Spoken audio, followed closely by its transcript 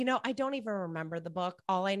I don't even remember the book.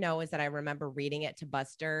 All I know is that I remember reading it to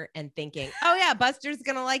Buster and thinking, oh yeah, Buster's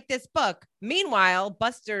going to like this book. Meanwhile,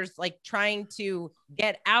 Buster's like trying to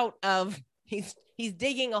get out of, he's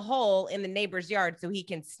digging a hole in the neighbor's yard so he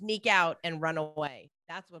can sneak out and run away.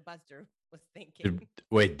 That's what Buster was thinking.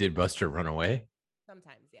 Did Buster run away?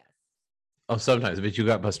 Sometimes, yes. Oh, sometimes, but you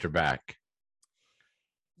got Buster back.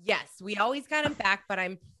 Yes, we always got him back, but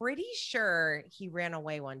I'm pretty sure he ran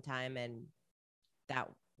away one time and that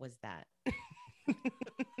was that.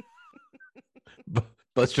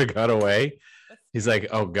 Buster got away. He's like,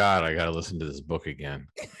 oh God, I got to listen to this book again.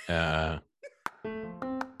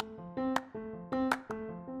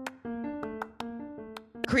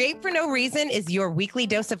 Create for No Reason is your weekly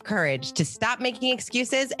dose of courage to stop making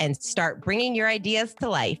excuses and start bringing your ideas to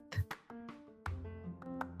life.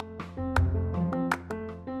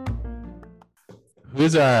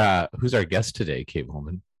 Who's our guest today, Kate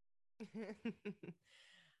Woolman?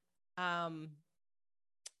 All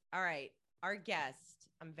right, our guest.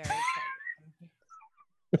 I'm very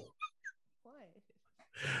excited. What?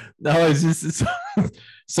 No, it's just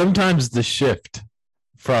sometimes the shift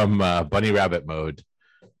from bunny rabbit mode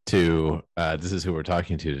to this is who we're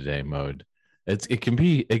talking to today mode. It can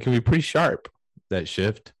be pretty sharp, that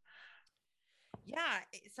shift. Yeah,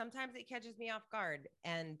 sometimes it catches me off guard,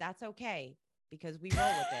 and that's okay because we roll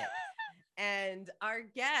with it. And our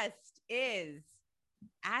guest is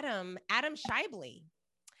Adam Shively.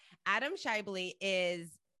 Adam Shively is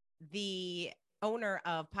the owner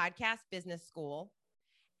of Podcast Business School,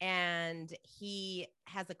 and he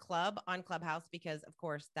has a club on Clubhouse because, of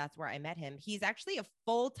course, that's where I met him. He's actually a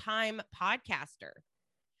full-time podcaster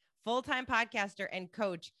and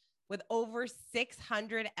coach with over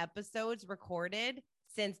 600 episodes recorded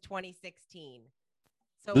since 2016.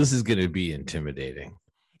 So this is going to be intimidating.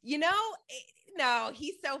 No,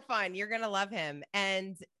 he's so fun. You're going to love him.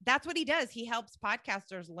 And that's what he does. He helps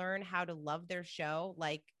podcasters learn how to love their show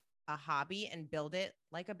like a hobby and build it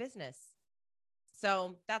like a business.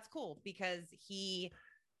 So that's cool because a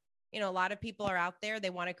lot of people are out there.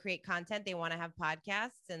 They want to create content. They want to have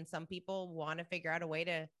podcasts. And some people want to figure out a way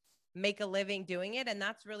to make a living doing it. And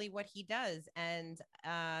that's really what he does. And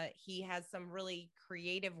he has some really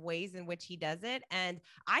creative ways in which he does it. And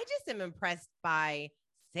I just am impressed by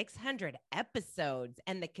 600 episodes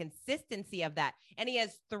and the consistency of that. And he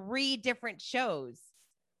has 3 different shows.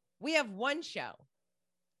 We have 1 show.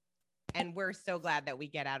 And we're so glad that we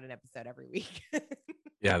get out an episode every week.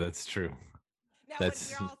 Yeah, that's true. Now, we're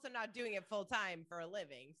also not doing it full time for a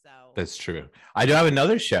living. So that's true. I do have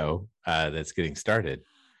another show that's getting started.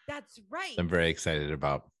 That's right. I'm very excited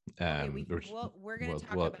about. We're going to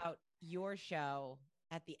talk about your show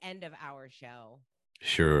at the end of our show.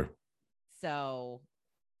 Sure. So,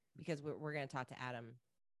 because we're going to talk to Adam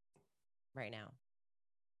right now.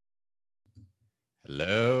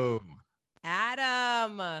 Hello.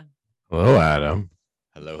 Adam. Hello, Adam.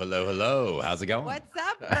 Hello. How's it going? What's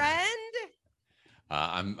up, friend?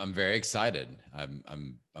 I'm very excited.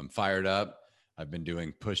 I'm fired up. I've been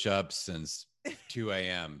doing push-ups since 2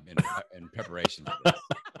 a.m. in preparation for this.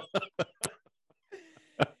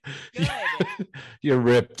 Good. You're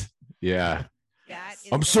ripped. Yeah.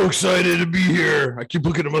 I'm so excited to be here. I keep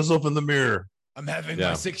looking at myself in the mirror. I'm having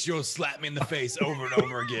my 6-year-old slap me in the face over and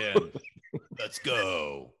over again. Let's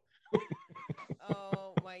go.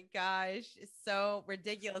 Oh my gosh. It's so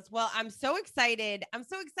ridiculous. Well, I'm so excited.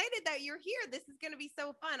 That you're here. This is going to be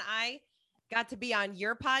so fun. I got to be on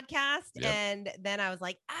your podcast and then I was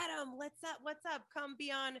like, Adam, what's up? Come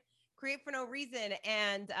be on Create for No Reason.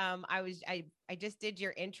 And I just did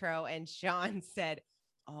your intro and Sean said,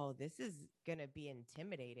 oh, this is going to be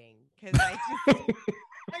intimidating. Cause I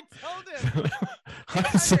told him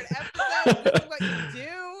 600 episodes, this is what you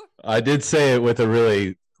do. I did say it with a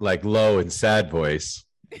really low and sad voice.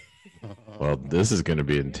 Well, this is going to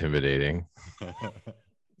be intimidating. He's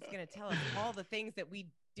going to tell us all the things that we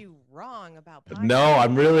do wrong about podcasts. No,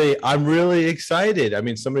 I'm really excited. I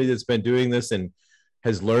mean, somebody that's been doing this and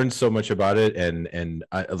has learned so much about it and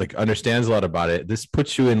understands a lot about it. This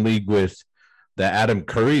puts you in league with the Adam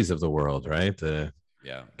Currys of the world, right? The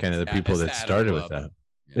people that started with that.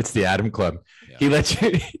 Yeah. It's the Adam Club. Yeah.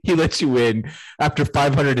 He lets you in after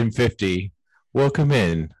 550. Welcome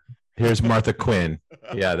in. Here's Martha Quinn.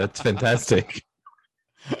 Yeah, that's fantastic.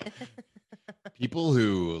 People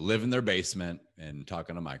who live in their basement and talk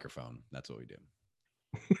on a microphone. That's what we do.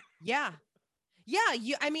 Yeah.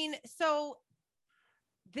 So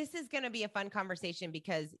this is going to be a fun conversation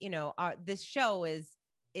because, this show is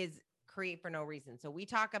Create for No Reason. So we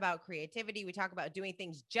talk about creativity. We talk about doing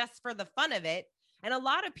things just for the fun of it. And a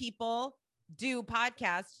lot of people do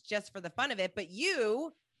podcasts just for the fun of it. But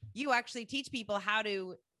you you actually teach people how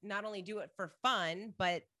to not only do it for fun,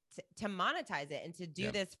 but to monetize it and to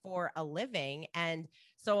do this for a living. And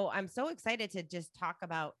so I'm so excited to just talk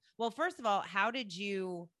about, well, first of all, how did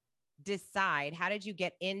you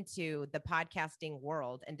get into the podcasting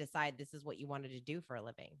world and decide this is what you wanted to do for a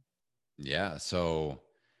living? Yeah. So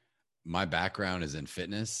my background is in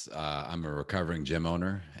fitness. I'm a recovering gym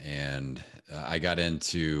owner, and I got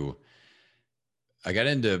into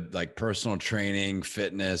like personal training,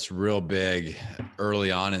 fitness, real big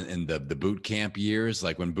early on in the boot camp years,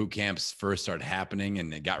 like when boot camps first started happening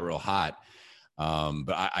and it got real hot.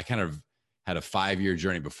 But I kind of had a 5-year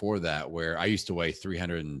journey before that where I used to weigh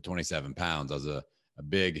 327 pounds. I was a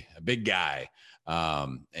big guy.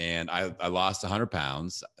 And I lost 100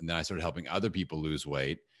 pounds, and then I started helping other people lose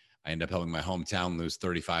weight. I ended up helping my hometown lose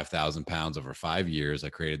 35,000 pounds over 5 years. I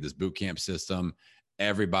created this boot camp system.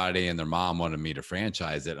 Everybody and their mom wanted me to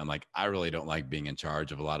franchise it. I'm like, I really don't like being in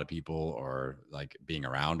charge of a lot of people or like being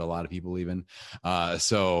around a lot of people even.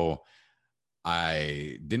 So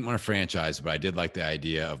I didn't want to franchise, but I did like the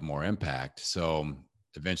idea of more impact. So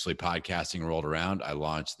eventually podcasting rolled around. I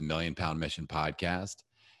launched the Million Pound Mission podcast,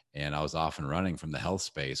 and I was off and running from the health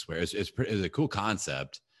space, where it's a cool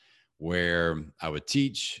concept where I would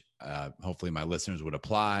teach. Hopefully my listeners would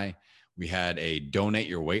apply. We had a donate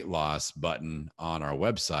your weight loss button on our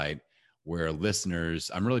website where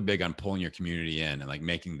listeners, I'm really big on pulling your community in and like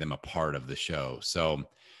making them a part of the show. So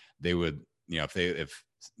they would, if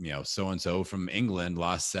so-and-so from England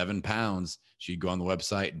lost 7 pounds, she'd go on the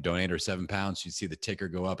website, donate her 7 pounds. She'd see the ticker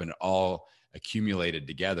go up, and it all accumulated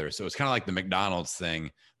together. So it's kind of like the McDonald's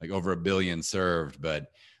thing, like over 1 billion served,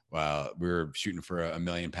 but we were shooting for 1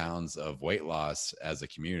 million pounds of weight loss as a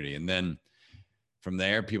community. And then from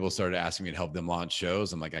there, people started asking me to help them launch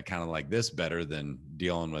shows. I'm like, I kind of like this better than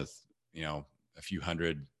dealing with, a few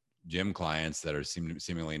hundred gym clients that are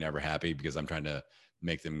seemingly never happy because I'm trying to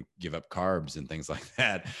make them give up carbs and things like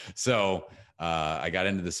that. So I got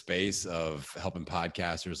into the space of helping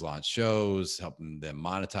podcasters launch shows, helping them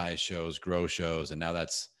monetize shows, grow shows. And now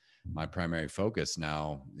that's my primary focus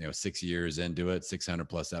now, 6 years into it, 600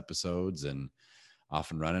 plus episodes, and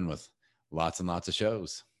off and running with lots and lots of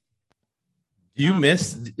shows. Do you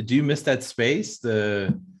miss that space,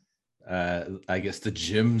 I guess the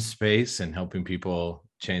gym space, and helping people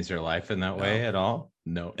change their life in that way at all?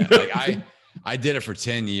 No. Like I did it for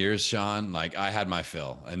 10 years, Sean. Like I had my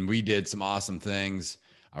fill, and we did some awesome things.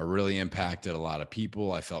 I really impacted a lot of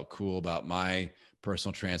people. I felt cool about my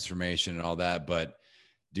personal transformation and all that. But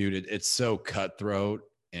dude, it's so cutthroat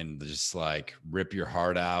and just like rip your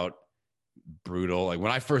heart out, brutal. Like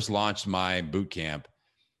when I first launched my boot camp,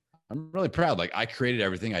 I'm really proud. Like I created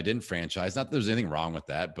everything. I didn't franchise. Not that there's anything wrong with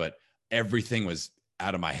that, but everything was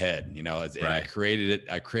out of my head, and I created it.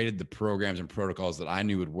 I created the programs and protocols that I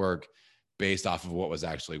knew would work based off of what was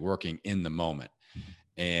actually working in the moment.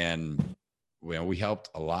 And we helped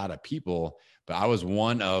a lot of people, but I was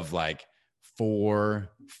one of like 4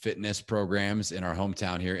 fitness programs in our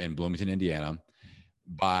hometown here in Bloomington, Indiana.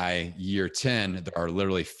 By year 10, there are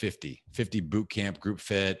literally 50 boot camp, group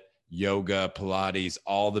fit, yoga, Pilates,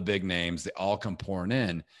 all the big names. They all come pouring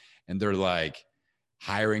in, and they're like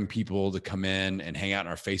hiring people to come in and hang out in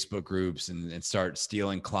our Facebook groups and start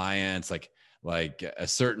stealing clients. Like a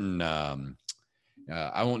certain,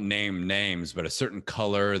 I won't name names, but a certain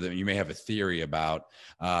color that you may have a theory about.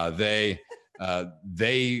 They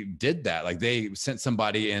did that. Like they sent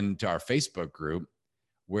somebody into our Facebook group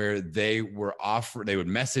where they would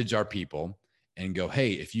message our people and go,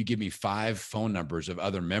 hey, if you give me 5 phone numbers of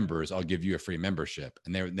other members, I'll give you a free membership.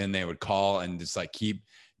 And then they would call and just like keep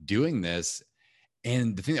doing this.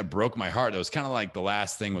 And the thing that broke my heart, that was kind of like the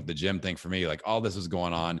last thing with the gym thing for me, like all this was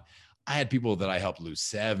going on. I had people that I helped lose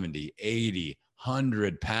 70, 80,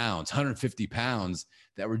 100 pounds, 150 pounds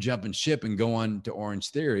that were jumping ship and going to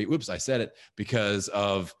Orange Theory. Whoops, I said it, because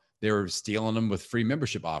of they were stealing them with free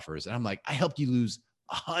membership offers. And I'm like, I helped you lose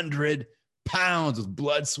 100 pounds with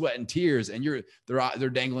blood, sweat, and tears, and they're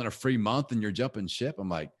dangling a free month and you're jumping ship. I'm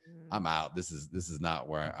like, I'm out. This is not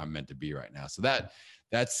where I'm meant to be right now. So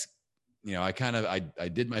that's I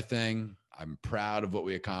did my thing. I'm proud of what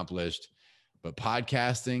we accomplished, but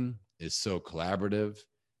podcasting is so collaborative.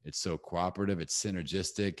 It's so cooperative. It's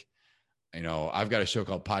synergistic. I've got a show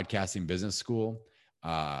called Podcasting Business School.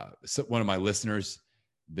 So one of my listeners,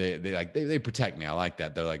 they protect me. I like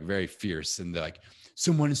that. They're like very fierce, and they're like,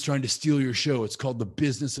 someone is trying to steal your show. It's called The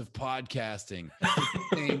Business of Podcasting. It's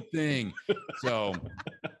the same thing. So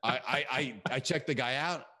I checked the guy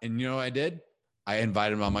out, and you know what I did? I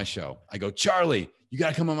invited him on my show. I go, Charlie, you got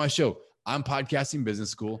to come on my show. I'm podcasting business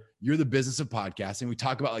school. You're the business of podcasting. We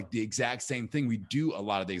talk about like the exact same thing. We do a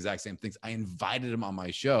lot of the exact same things. I invited him on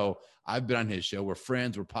my show. I've been on his show. We're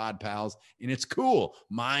friends. We're pod pals. And it's cool.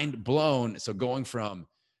 Mind blown. So going from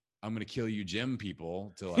I'm going to kill you, Jim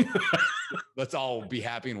people to like, let's all be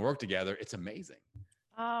happy and work together. It's amazing.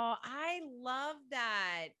 Oh, I love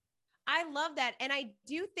that. I love that. And I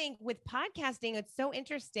do think with podcasting, it's so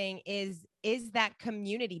interesting is that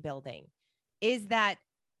community building, is that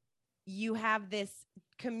you have this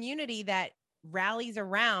community that rallies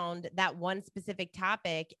around that one specific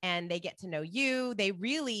topic and they get to know you. They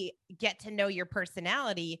really get to know your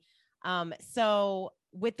personality. So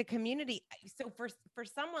with the community, so for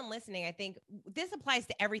someone listening, I think this applies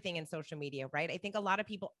to everything in social media, right? I think a lot of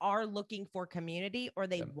people are looking for community or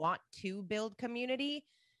they want to build community.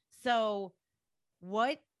 So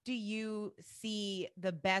what do you see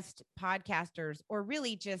the best podcasters or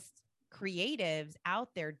really just creatives out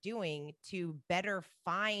there doing to better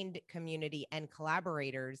find community and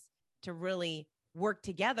collaborators to really work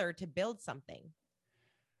together to build something?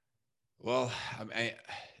 Well,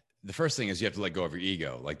 the first thing is you have to let go of your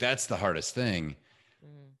ego. Like that's the hardest thing.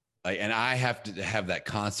 Like, and I have to have that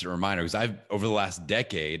constant reminder because over the last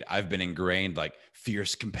decade, I've been ingrained like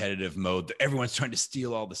fierce competitive mode. Everyone's trying to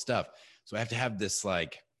steal all the stuff. So I have to have this,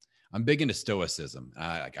 like, I'm big into stoicism.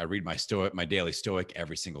 I read my daily Stoic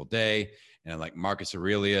every single day. And like Marcus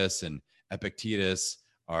Aurelius and Epictetus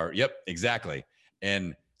are, yep, exactly.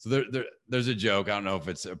 And so there's a joke. I don't know if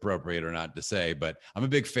it's appropriate or not to say, but I'm a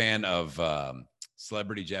big fan of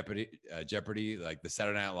Celebrity Jeopardy, like the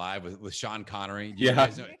Saturday Night Live with Sean Connery. You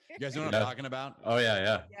guys know what I'm talking about? Oh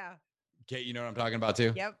yeah. Kate, you know what I'm talking about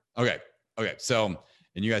too? Yep. Okay. So,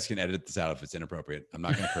 and you guys can edit this out if it's inappropriate. I'm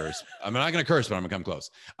not going to curse. I'm not going to curse, but I'm going to come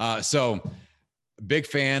close. So big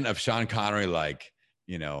fan of Sean Connery. Like,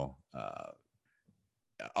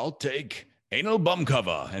 I'll take anal bum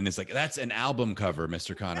cover. And it's like, that's an album cover,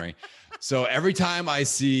 Mr. Connery. So every time I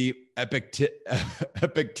see Epictetus,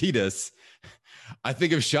 I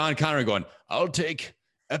think of Sean Connery going, I'll take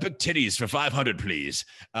epic titties for 500, please.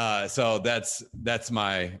 So that's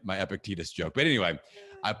my Epictetus joke. But anyway,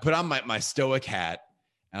 I put on my Stoic hat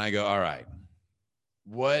and I go, all right,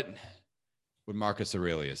 what would Marcus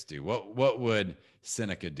Aurelius do? What would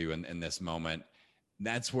Seneca do in this moment? And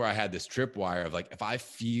that's where I had this tripwire of like, if I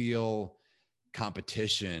feel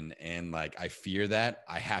competition and like I fear that,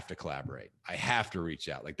 I have to collaborate. I have to reach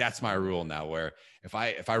out. Like that's my rule now, where if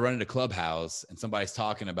I run into Clubhouse and somebody's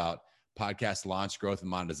talking about podcast launch, growth, and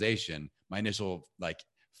monetization, my initial like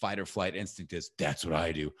fight or flight instinct is that's what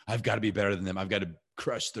I do. I've got to be better than them. I've got to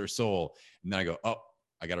crush their soul. And then I go, oh,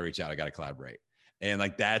 I got to reach out. I got to collaborate. And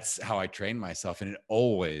like that's how I train myself, and it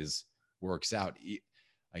always works out.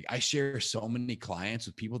 Like I share so many clients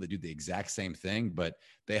with people that do the exact same thing, but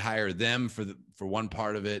they hire them for one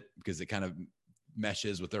part of it because it kind of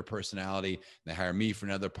meshes with their personality. They hire me for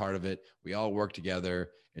another part of it. We all work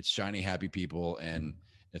together. It's shiny, happy people, and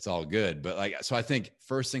it's all good. But like, so I think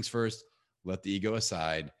first things first, let the ego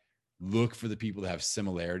aside, look for the people that have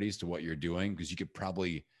similarities to what you're doing, because you could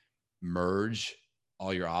probably merge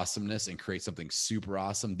all your awesomeness and create something super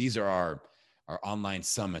awesome. These are our online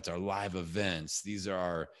summits, our live events. These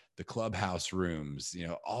are the Clubhouse rooms,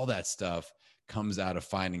 all that stuff comes out of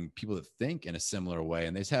finding people that think in a similar way.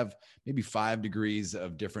 And they just have maybe 5 degrees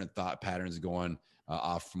of different thought patterns going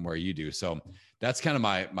off from where you do. So that's kind of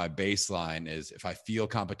my baseline is if I feel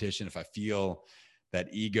competition, if I feel that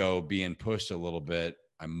ego being pushed a little bit,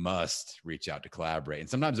 I must reach out to collaborate. And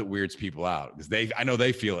sometimes it weirds people out because I know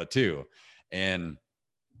they feel it too. And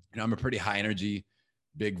I'm a pretty high energy,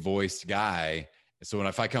 big voiced guy. So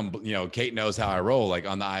if I come, Kate knows how I roll. Like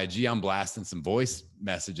on the IG, I'm blasting some voice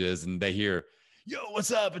messages and they hear, yo,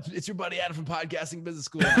 what's up? It's your buddy Adam from Podcasting Business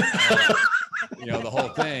School. The whole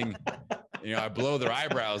thing, I blow their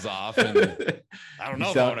eyebrows off and I don't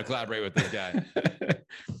know if I want to collaborate with this guy.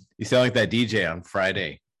 You sound like that DJ on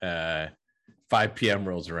Friday. 5 p.m.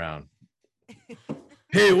 rolls around.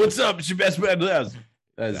 Hey, what's up? It's your best friend.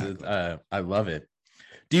 Exactly. I love it.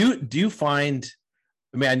 Do you find,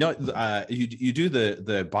 I mean, I know you do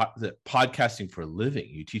the podcasting for a living.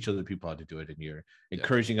 You teach other people how to do it, and you're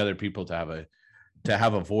encouraging other people to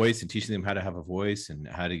have a voice and teaching them how to have a voice and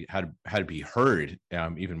how to be heard,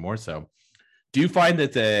 even more so. Do you find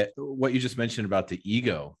that what you just mentioned about the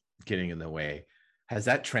ego getting in the way, has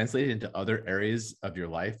that translated into other areas of your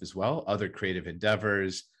life as well? Other creative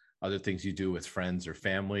endeavors, other things you do with friends or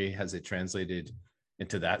family, has it translated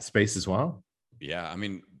into that space as well? Yeah, I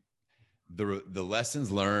mean, the lessons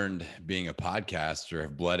learned being a podcaster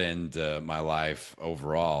have bled into my life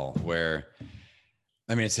overall, where,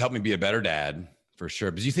 I mean, it's helped me be a better dad For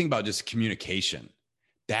sure. Because you think about just communication.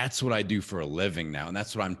 That's what I do for a living now. And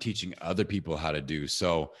that's what I'm teaching other people how to do.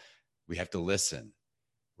 So we have to listen.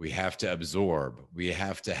 We have to absorb. We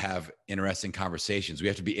have to have interesting conversations. We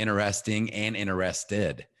have to be interesting and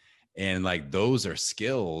interested. And like those are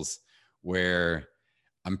skills where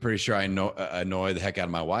I'm pretty sure I annoy the heck out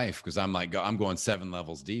of my wife because I'm like, I'm going 7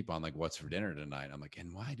 levels deep on like what's for dinner tonight. I'm like,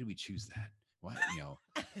 and why did we choose that? Why,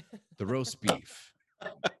 the roast beef.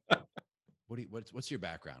 What's your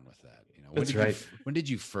background with that? When did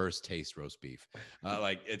you first taste roast beef?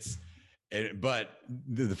 But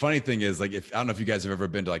the funny thing is, like, I don't know if you guys have ever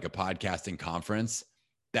been to like a podcasting conference.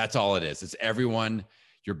 That's all it is. It's everyone.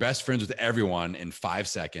 You're best friends with everyone in 5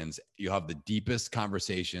 seconds. You'll have the deepest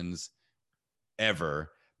conversations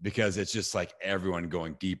ever because it's just like everyone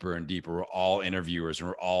going deeper and deeper. We're all interviewers and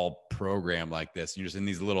we're all programmed like this. And you're just in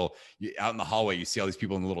these out in the hallway, you see all these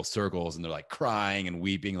people in little circles and they're like crying and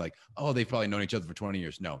weeping like, oh, they've probably known each other for 20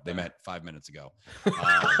 years. No, they met 5 minutes ago.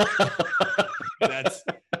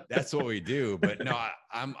 That's what we do. But no,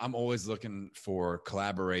 I'm always looking for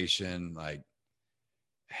collaboration. Like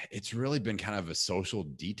it's really been kind of a social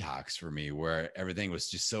detox for me where everything was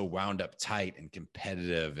just so wound up tight and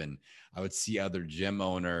competitive. And I would see other gym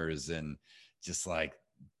owners and just like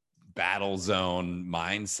battle zone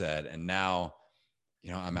mindset. And now,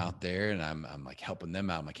 I'm out there and I'm like helping them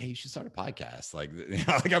out. I'm like, hey, you should start a podcast. Like,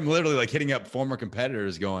 like I'm literally like hitting up former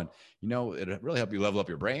competitors going, it'd really help you level up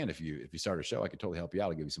your brand. If you start a show, I could totally help you out.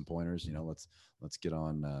 I'll give you some pointers, let's get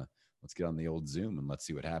on the old Zoom and let's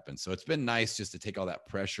see what happens. So it's been nice just to take all that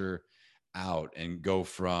pressure out and go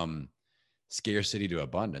from scarcity to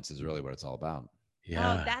abundance is really what it's all about.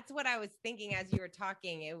 Yeah. Oh, that's what I was thinking as you were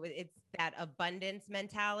talking. It's that abundance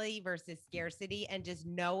mentality versus scarcity and just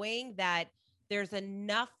knowing that there's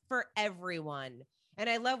enough for everyone. And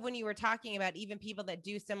I love when you were talking about even people that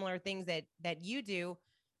do similar things that you do.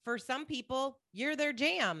 For some people, you're their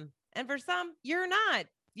jam. And for some, you're not.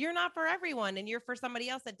 You're not for everyone. And you're for somebody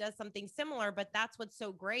else that does something similar. But that's what's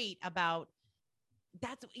so great about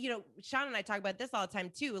Sean and I talk about this all the time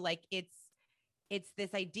too. Like it's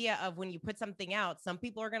this idea of when you put something out, some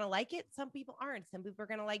people are going to like it. Some people aren't. Some people are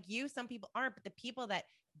going to like you. Some people aren't. But the people that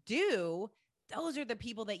do, those are the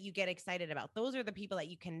people that you get excited about. Those are the people that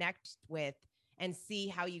you connect with and see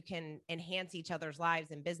how you can enhance each other's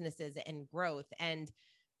lives and businesses and growth. And,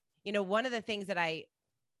 one of the things that I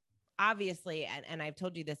obviously, and I've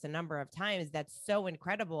told you this a number of times, that's so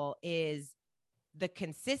incredible is the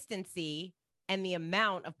consistency and the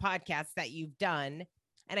amount of podcasts that you've done.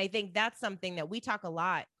 And I think that's something that we talk a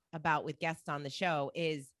lot about with guests on the show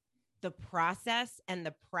is the process and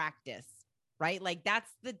the practice, right? Like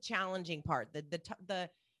that's the challenging part. The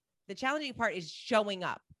challenging part is showing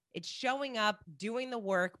up. It's showing up, doing the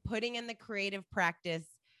work, putting in the creative practice,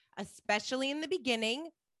 especially in the beginning,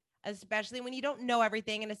 especially when you don't know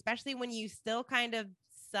everything. And especially when you still kind of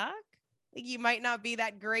suck, like you might not be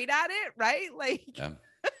that great at it, right? Like,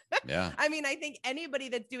 yeah. I mean, I think anybody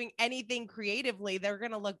that's doing anything creatively, they're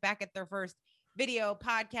going to look back at their first video,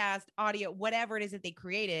 podcast, audio, whatever it is that they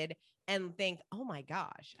created and think, oh my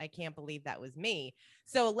gosh, I can't believe that was me.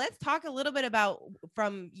 So let's talk a little bit about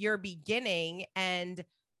from your beginning and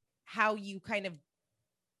how you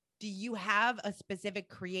do you have a specific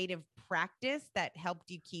creative practice that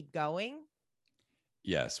helped you keep going?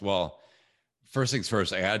 Yes. Well, first things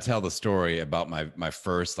first, I got to tell the story about my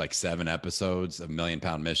first 7 episodes of Million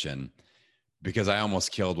Pound Mission because I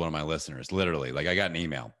almost killed one of my listeners, literally. Like I got an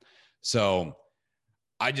email. So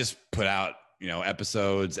I just put out,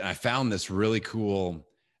 episodes and I found this really cool,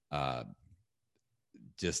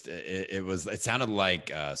 it sounded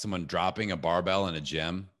like someone dropping a barbell in a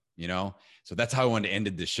gym, So that's how I wanted to end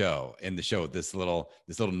the show with this little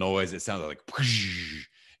noise. It sounded like,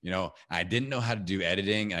 I didn't know how to do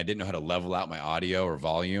editing. I didn't know how to level out my audio or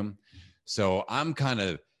volume. So I'm kind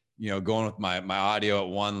of, going with my audio at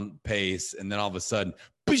one pace. And then all of a sudden,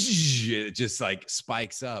 it just like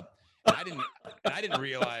spikes up. And I didn't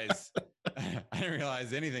realize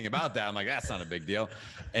anything about that. I'm like, that's not a big deal.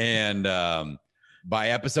 And, by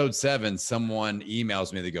episode 7, someone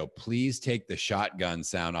emails me. They go, please take the shotgun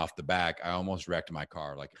sound off the back. I almost wrecked my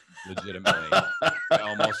car. Like legitimately, I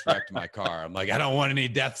almost wrecked my car. I'm like, I don't want any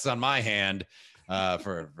deaths on my hand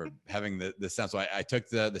for having the sound. So I took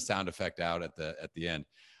the sound effect out at the end.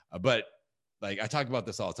 But like I talk about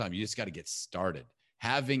this all the time. You just got to get started.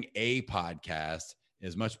 Having a podcast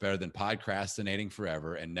is much better than podcrastinating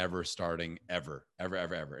forever and never starting ever,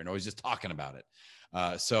 and always just talking about it.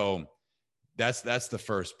 So that's the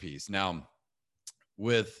first piece. Now,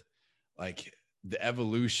 with like the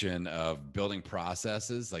evolution of building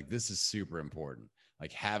processes, like this is super important.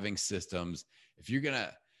 Like having systems if you're going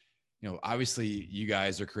to, obviously you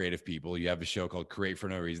guys are creative people. You have a show called Create for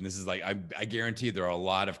No Reason. This is like, I guarantee there are a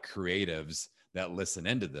lot of creatives that listen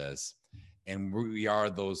into this. And we are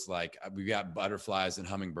those, like, we got butterflies and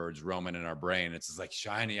hummingbirds roaming in our brain. It's just like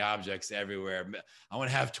shiny objects everywhere. I want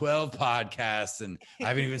to have 12 podcasts and I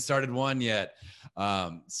haven't even started one yet.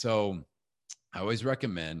 So I always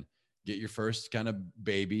recommend get your first kind of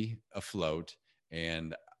baby afloat.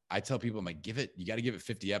 And I tell people, I'm like, you got to give it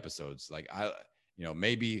 50 episodes. Like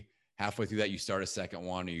maybe halfway through that, you start a second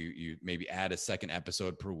one, or you maybe add a second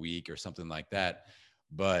episode per week or something like that.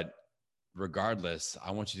 But regardless,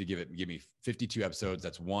 I want you to give me 52 episodes.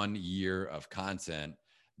 That's 1 year of content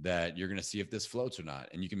that you're going to see if this floats or not.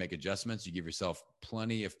 And you can make adjustments. You give yourself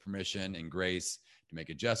plenty of permission and grace to make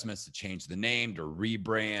adjustments, to change the name, to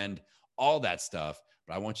rebrand, all that stuff.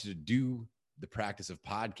 But I want you to do the practice of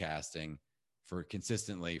podcasting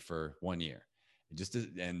consistently for 1 year. Just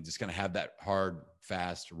kind of have that hard,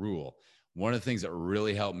 fast rule. One of the things that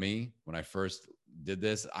really helped me when I first did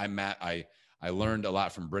this, I learned a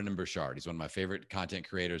lot from Brendan Burchard. He's one of my favorite content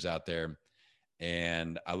creators out there.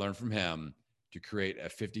 And I learned from him to create a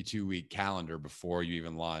 52-week calendar before you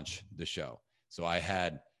even launch the show. So I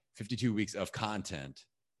had 52 weeks of content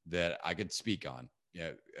that I could speak on,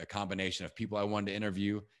 a combination of people I wanted to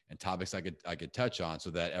interview and topics I could touch on,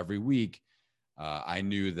 so that every week I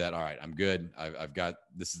knew that, all right, I'm good. I've got,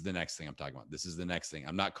 this is the next thing I'm talking about. This is the next thing.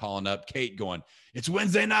 I'm not calling up Kate going, it's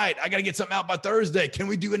Wednesday night, I got to get something out by Thursday. Can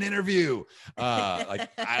we do an interview? I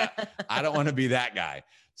don't want to be that guy.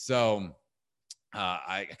 So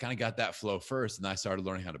I kind of got that flow first, and I started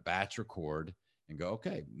learning how to batch record and go,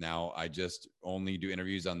 okay, now I just only do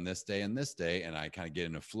interviews on this day and this day. And I kind of get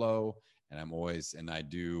in a flow, and I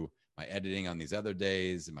do my editing on these other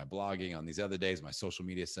days and my blogging on these other days, my social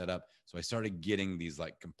media setup. So I started getting these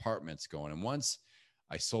like compartments going. And once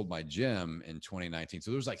I sold my gym in 2019,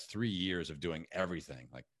 so there was like 3 years of doing everything,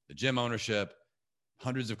 like the gym ownership,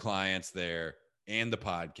 hundreds of clients there, and the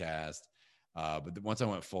podcast. But once I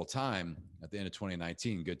went full time at the end of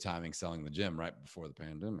 2019, good timing selling the gym right before the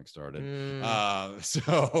pandemic started.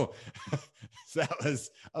 So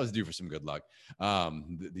I was due for some good luck.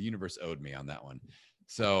 The universe owed me on that one.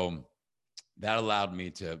 So that allowed me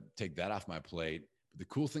to take that off my plate. But the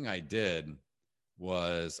cool thing I did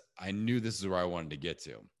was I knew this is where I wanted to get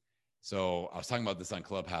to. So I was talking about this on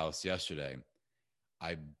Clubhouse yesterday.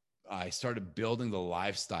 I started building the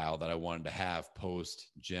lifestyle that I wanted to have post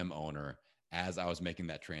gym owner as I was making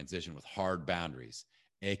that transition with hard boundaries,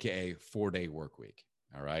 AKA 4-day work week.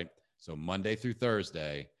 All right. So Monday through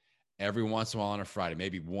Thursday, every once in a while on a Friday,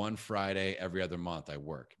 maybe one Friday every other month I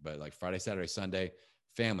work, but like Friday, Saturday, Sunday,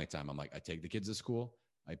 family time. I'm like, I take the kids to school.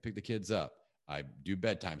 I pick the kids up. I do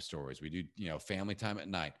bedtime stories. We do, family time at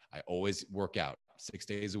night. I always work out 6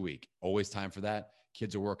 days a week, always time for that.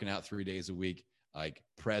 Kids are working out 3 days a week, like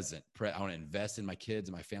present. I want to invest in my kids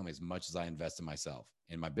and my family as much as I invest in myself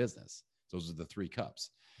and my business. Those are the 3 cups.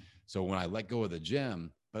 So when I let go of the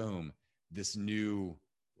gym, boom, this new,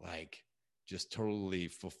 like, just totally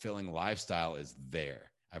fulfilling lifestyle is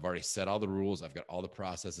there. I've already set all the rules. I've got all the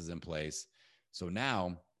processes in place. So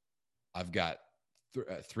now I've got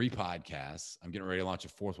 3 podcasts. I'm getting ready to launch a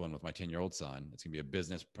 4th one with my 10-year-old son. It's going to be a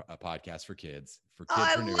business podcast for kids, for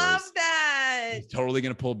kidpreneurs. I love that. He's totally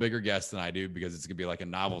going to pull bigger guests than I do, because it's going to be like a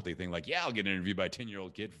novelty thing. Like, yeah, I'll get an interview by a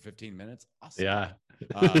 10-year-old kid for 15 minutes. Awesome. Yeah.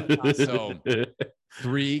 So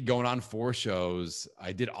 3 going on 4 shows.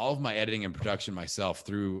 I did all of my editing and production myself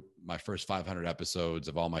through my first 500 episodes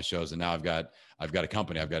of all my shows. And now I've got a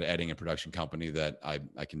company. I've got an editing and production company that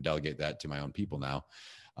I can delegate that to my own people now.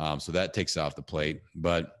 So that takes off the plate.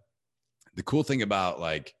 But the cool thing about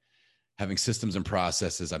like having systems and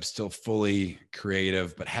processes, I'm still fully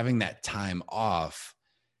creative, but having that time off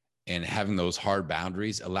and having those hard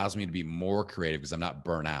boundaries allows me to be more creative because I'm not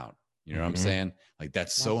burnt out. You know what I'm saying? Like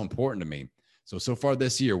that's so important to me. So far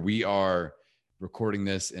this year, we are recording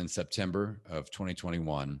this in September of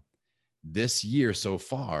 2021. This year so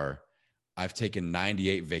far, I've taken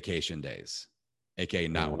 98 vacation days, AKA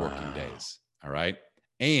not working days. All right.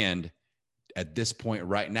 And at this point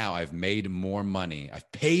right now, I've made more money. I've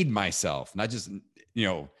paid myself, not just,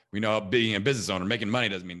 we know being a business owner, making money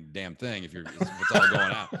doesn't mean a damn thing if it's all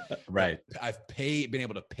going out. Right. I've been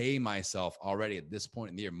able to pay myself already at this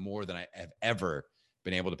point in the year more than I have ever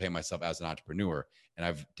been able to pay myself as an entrepreneur. And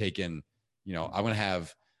I've taken, I'm going to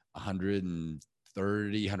have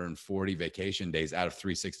 130, 140 vacation days out of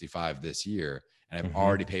 365 this year. And I've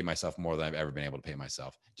already paid myself more than I've ever been able to pay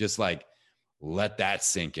myself. Just like, let that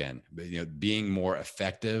sink in, being more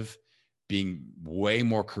effective, being way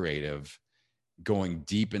more creative, going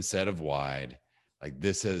deep instead of wide. Like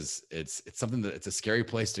it's something that it's a scary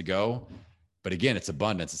place to go, but again, it's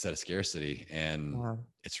abundance instead of scarcity. And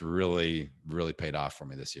it's really, really paid off for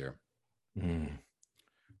me this year. Mm.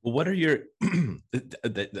 Well, what are your,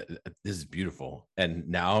 this is beautiful. And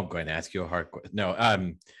now I'm going to ask you a hard question. No,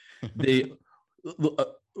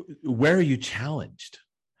 where are you challenged?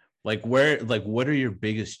 Like what are your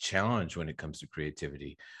biggest challenge when it comes to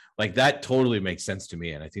creativity? Like that totally makes sense to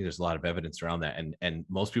me. And I think there's a lot of evidence around that. And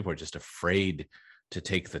most people are just afraid to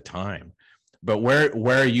take the time. But where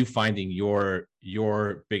are you finding your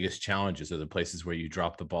biggest challenges, are the places where you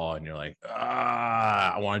drop the ball and you're like,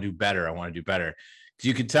 I want to do better. I want to do better. Because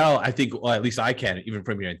you can tell, I think, well, at least I can, even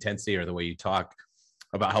from your intensity or the way you talk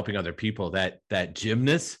about helping other people, that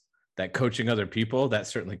gymnast, that coaching other people, that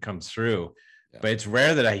certainly comes through. Yeah. But it's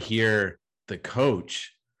rare that I hear the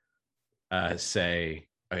coach say,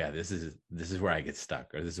 oh yeah, this is where I get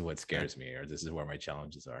stuck, or this is what scares me, or this is where my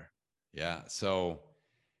challenges are. Yeah. So,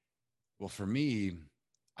 well, for me,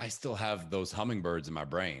 I still have those hummingbirds in my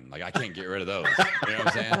brain. Like I can't get rid of those. You know what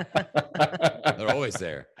I'm saying? They're always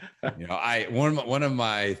there. You know, one of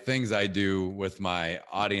my things I do with my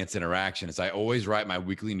audience interaction is I always write my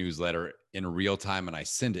weekly newsletter in real time and I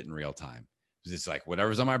send it in real time. It's like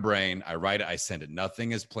whatever's on my brain, I write it, I send it.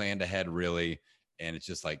 Nothing is planned ahead really. And it's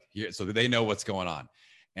just like here, so they know what's going on.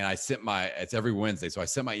 And it's every Wednesday. So I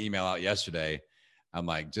sent my email out yesterday. I'm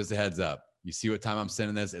like, just a heads up. You see what time I'm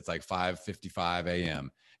sending this? It's like 5:55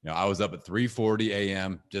 a.m. You know, I was up at 3:40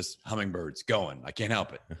 a.m. just hummingbirds going. I can't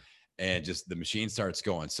help it. And just the machine starts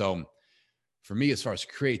going. So for me, as far as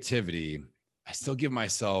creativity, I still give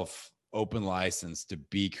myself open license to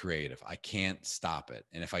be creative. I can't stop it.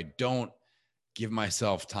 And if I don't give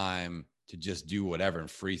myself time to just do whatever and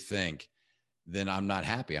free think, then I'm not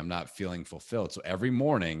happy. I'm not feeling fulfilled. So every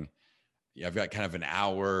morning, I've got kind of an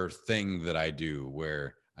hour thing that I do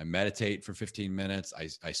where I meditate for 15 minutes.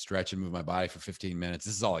 I stretch and move my body for 15 minutes.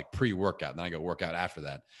 This is all like pre-workout. Then I go work out after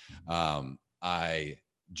that. I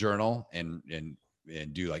journal and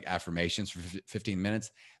do like affirmations for 15 minutes.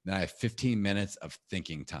 Then I have 15 minutes of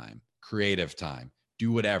thinking time, creative time,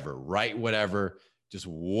 do whatever, write whatever, just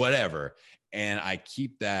whatever. And I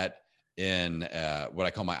keep that in what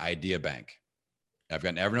I call my idea bank. I've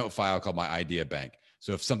got an Evernote file called my idea bank.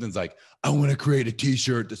 So if something's like, I want to create a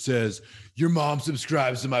t-shirt that says, your mom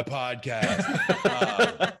subscribes to my podcast,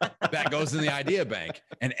 that goes in the idea bank.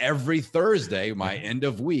 And every Thursday, my end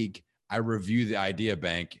of week, I review the idea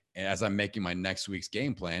bank as I'm making my next week's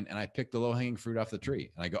game plan. And I pick the low hanging fruit off the tree.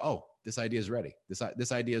 And I go, oh, this idea is ready.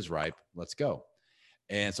 This idea is ripe. Let's go.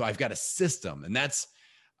 And so I've got a system. And that's,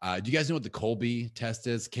 do you guys know what the Kolbe test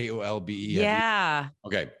is? Kolbe? Yeah.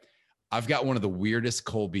 Okay. I've got one of the weirdest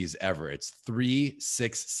Kolbes ever. It's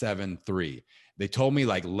 3673. They told me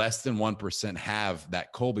like less than 1% have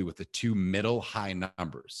that Kolbe with the two middle high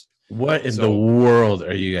numbers. What in the world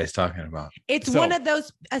are you guys talking about? It's one of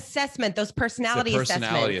those those personality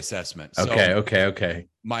assessment. Okay.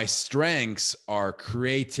 My strengths are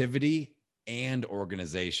creativity and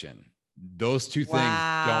organization. Those two things don't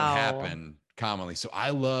happen commonly. So I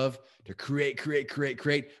love to create,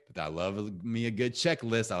 but I love me a good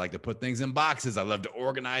checklist. I like to put things in boxes. I love to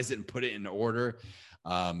organize it and put it in order.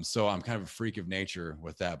 So I'm kind of a freak of nature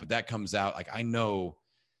with that, but that comes out like I know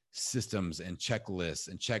systems and checklists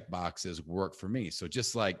and check boxes work for me. So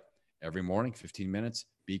just like every morning, 15 minutes,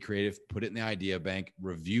 be creative, put it in the idea bank,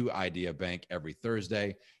 review idea bank every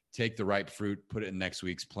Thursday, take the ripe fruit, put it in next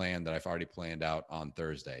week's plan that I've already planned out on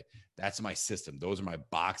Thursday. That's my system. Those are my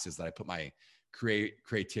boxes that I put my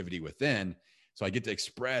creativity within. So I get to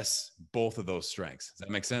express both of those strengths. Does that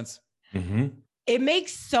make sense? Mm-hmm. It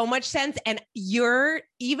makes so much sense. And you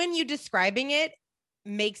describing it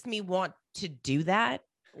makes me want to do that.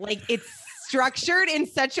 Like it's structured in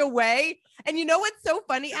such a way. And you know what's so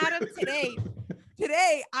funny, Adam?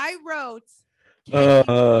 Today I wrote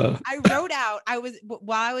while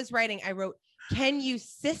I was writing, I wrote, can you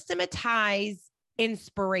systematize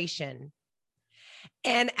inspiration?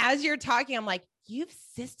 And as you're talking, I'm like, you've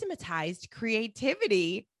systematized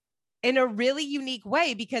creativity in a really unique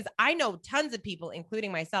way, because I know tons of people,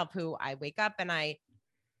 including myself, who I wake up and I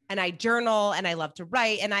journal and I love to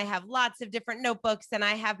write and I have lots of different notebooks and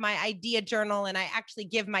I have my idea journal and I actually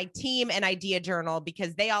give my team an idea journal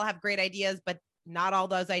because they all have great ideas, but not all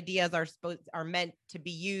those ideas are meant to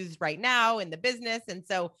be used right now in the business. And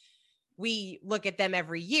so we look at them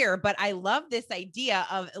every year, but I love this idea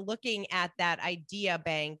of looking at that idea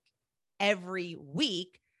bank every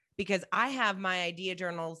week, because I have my idea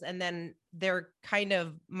journals and then they're kind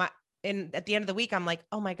of at the end of the week, I'm like,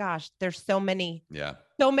 oh my gosh, there's so many Yeah.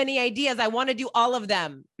 so many ideas. I want to do all of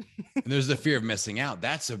them. And there's the fear of missing out.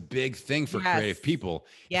 That's a big thing for Yes. creative people.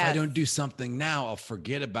 Yes. If I don't do something now, I'll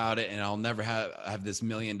forget about it and I'll never have this $1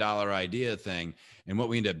 million idea thing. And what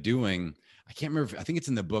we end up doing, I can't remember. I think it's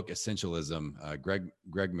in the book Essentialism, Greg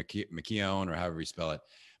McKeown, or however you spell it.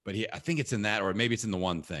 But I think it's in that, or maybe it's in the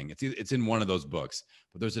One Thing. It's in one of those books.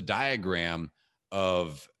 But there's a diagram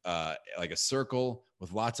of like a circle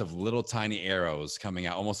with lots of little tiny arrows coming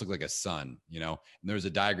out, almost look like a sun, you know, and there's a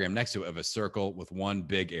diagram next to it of a circle with one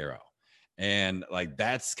big arrow. And like,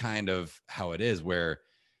 that's kind of how it is, where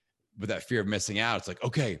with that fear of missing out, it's like,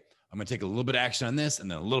 okay, I'm going to take a little bit of action on this and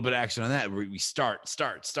then a little bit of action on that. We start.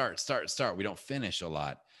 We don't finish a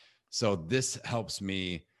lot. So this helps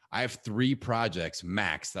me. I have 3 projects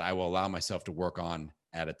max that I will allow myself to work on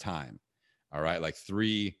at a time. All right. Like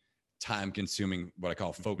 3 time consuming, what I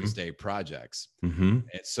call focus day projects. Mm-hmm.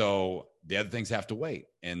 And so the other things have to wait.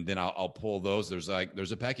 And then I'll pull those. There's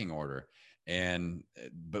a pecking order.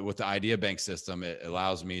 But with the idea bank system, it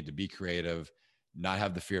allows me to be creative, not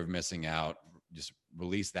have the fear of missing out, just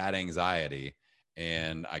release that anxiety,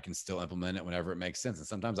 and I can still implement it whenever it makes sense. And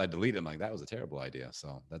sometimes I delete it. I'm like, that was a terrible idea.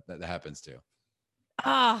 So that happens too.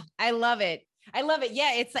 Ah, I love it. I love it.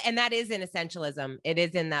 Yeah. And that is in Essentialism. It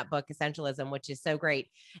is in that book, Essentialism, which is so great.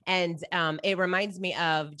 And it reminds me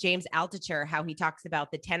of James Altucher, how he talks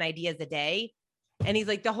about the 10 ideas a day. And he's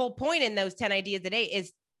like, the whole point in those 10 ideas a day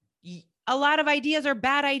is a lot of ideas are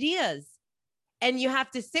bad ideas. And you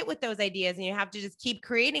have to sit with those ideas and you have to just keep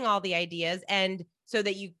creating all the ideas. And so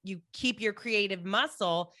that you keep your creative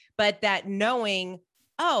muscle, but that knowing,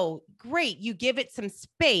 oh, great, you give it some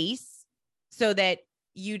space so that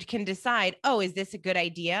you can decide, oh, is this a good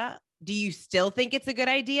idea? Do you still think it's a good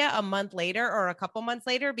idea a month later or a couple months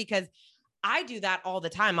later? Because I do that all the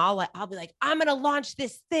time. I'll be like, I'm going to launch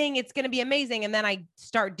this thing. It's going to be amazing. And then I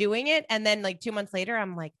start doing it. And then like 2 months later,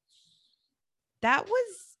 I'm like, that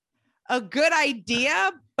was a good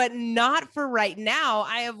idea, but not for right now.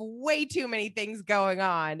 I have way too many things going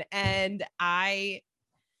on. And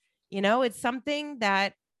it's something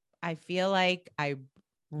that I feel like I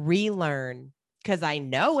relearn because I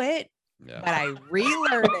know it, but I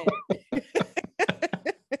relearn it.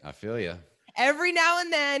 I feel you. Every now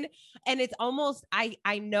and then. And it's almost,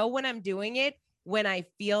 I know when I'm doing it, when I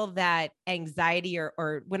feel that anxiety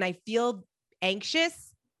or when I feel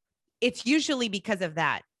anxious, it's usually because of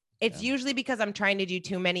that. It's usually because I'm trying to do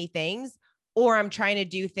too many things, or I'm trying to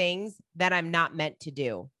do things that I'm not meant to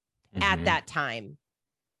do at that time.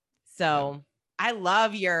 So I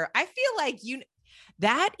love I feel like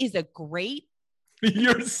that is a great.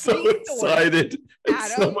 You're so excited.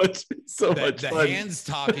 It's so much the fun. hands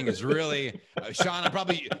talking is really, Sean,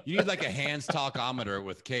 you need like a hands talkometer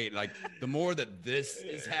with Kate. Like the more that this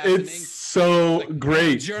is happening. It's so like,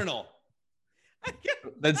 great. Journal.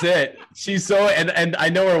 That's it. She's so, and I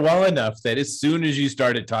know her well enough that as soon as you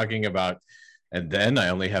started talking about, and then I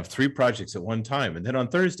only have 3 projects at one time. And then on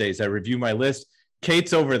Thursdays, I review my list.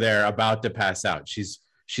 Kate's over there about to pass out. She's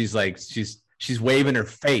waving her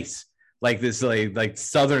face like this, like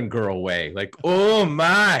Southern girl way. Like, oh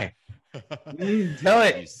my, tell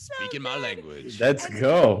it. He's speaking my language. Let's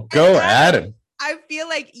go, Adam. I feel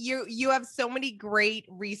like you have so many great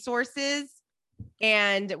resources.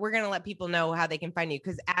 And we're going to let people know how they can find you.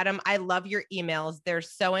 Because Adam, I love your emails. They're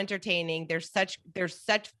so entertaining. They're such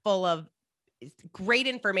full of great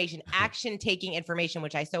information, action taking information,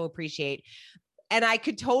 which I so appreciate. And I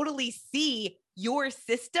could totally see your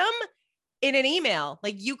system in an email.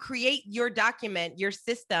 Like you create your document, your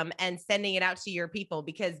system, and sending it out to your people,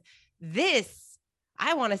 because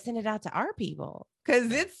I want to send it out to our people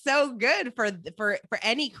because it's so good for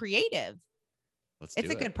any creative.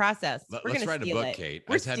 It's a good process. Let's write a book, Kate.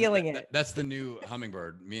 We're stealing it. That's the new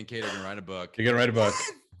Hummingbird. Me and Kate are going to write a book. You're going to write a book.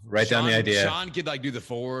 Write down the idea. Sean could like do the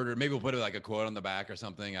forward, or maybe we'll put like a quote on the back or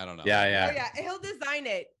something. I don't know. Yeah. Oh, yeah. He'll design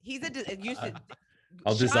it.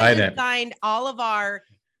 I'll design it. Designed all of our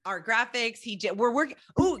graphics. We're working.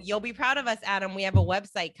 Ooh, you'll be proud of us, Adam. We have a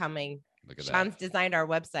website coming. Look at Sean's designed our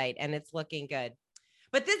website and it's looking good.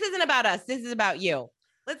 But this isn't about us. This is about you.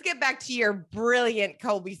 Let's get back to your brilliant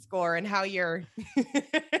Colby score and how you're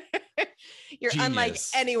Genius. Unlike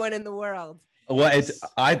anyone in the world. Well,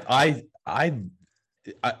 I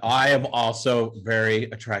am also very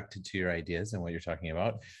attracted to your ideas and what you're talking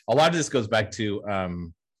about. A lot of this goes back to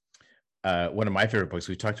one of my favorite books.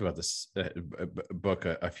 We talked about this book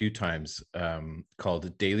a few times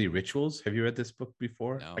called Daily Rituals. Have you read this book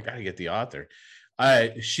before? No. I gotta get the author.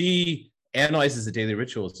 She analyzes the daily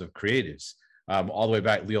rituals of creatives. All the way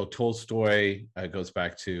back, Leo Tolstoy goes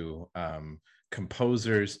back to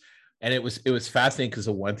composers. And it was fascinating because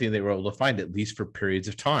the one thing they were able to find, at least for periods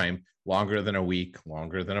of time, longer than a week,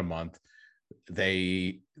 longer than a month,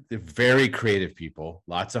 they're very creative people,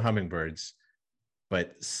 lots of hummingbirds,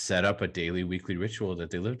 but set up a daily, weekly ritual that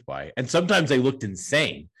they lived by. And sometimes they looked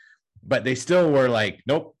insane, but they still were like,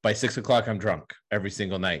 nope, by 6 o'clock, I'm drunk every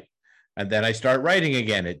single night. And then I start writing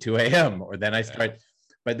again at 2 a.m. Or then I start,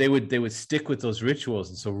 but they would stick with those rituals.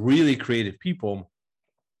 And so really creative people,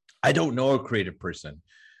 I don't know a creative person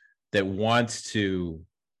that wants to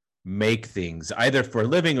make things either for a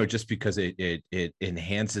living or just because it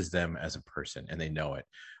enhances them as a person and they know it.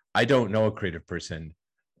 I don't know a creative person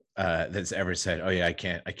that's ever said, oh yeah, I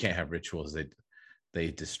can't have rituals.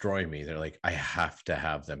 They destroy me. They're like, I have to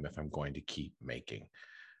have them if I'm going to keep making.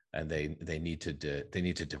 And they need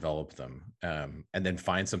to develop them and then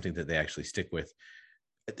find something that they actually stick with.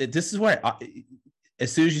 This is why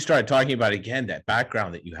as soon as you started talking about, again, that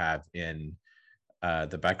background that you have in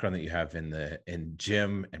in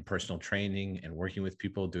gym and personal training and working with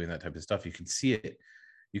people doing that type of stuff, you can see it.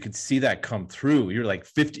 You can see that come through. You're like,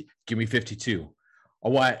 50, give me 52. I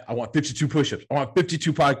want 52 push-ups. I want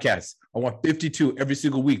 52 podcasts. I want 52 every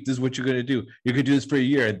single week. This is what you're going to do. You're going to do this for a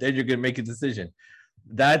year, and then you're going to make a decision.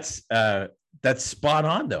 That's spot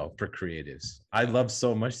on though for creatives. I love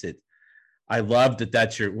so much that I love that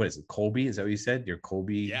that's your, what is it, Colby? Is that what you said? Your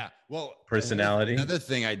Colby? Yeah. Well, personality. Another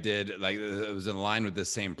thing I did, like it was in line with the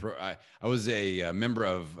same I was a member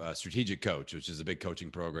of Strategic Coach, which is a big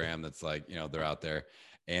coaching program that's like, they're out there,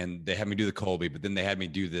 and they had me do the Colby, but then they had me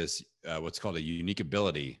do this, what's called a unique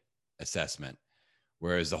ability assessment,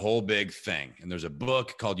 whereas the whole big thing. And there's a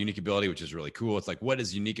book called Unique Ability, which is really cool. It's like, what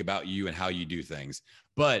is unique about you and how you do things?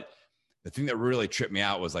 But the thing that really tripped me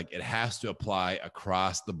out was like, it has to apply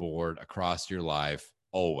across the board, across your life,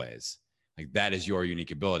 always. Like that is your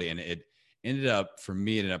unique ability. And it ended up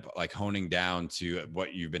like honing down to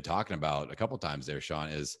what you've been talking about a couple of times there, Sean,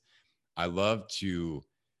 is I love to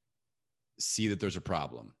see that there's a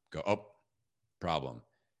problem, go, oh, problem,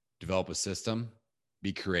 develop a system,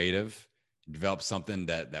 be creative, develop something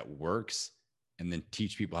that works, and then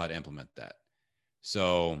teach people how to implement that.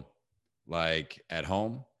 So like at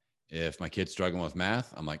home, if my kid's struggling with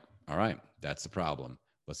math, I'm like, all right, that's the problem.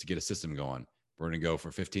 Let's get a system going. We're going to go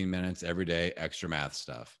for 15 minutes every day, extra math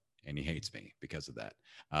stuff. And he hates me because of that.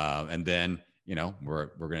 And then, we're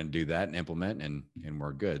going to do that and implement and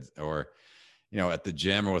we're good. Or, at the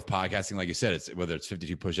gym or with podcasting, like you said, it's whether it's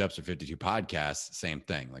 52 push-ups or 52 podcasts, same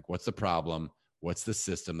thing. Like, what's the problem? What's the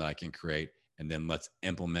system that I can create? And then let's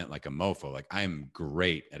implement like a mofo. Like I'm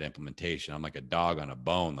great at implementation. I'm like a dog on a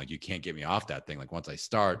bone. Like you can't get me off that thing. Like once I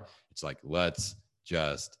start, it's like, let's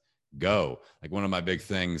just go. Like one of my big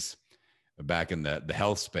things back in the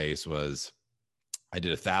health space was I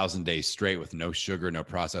did 1,000 days straight with no sugar, no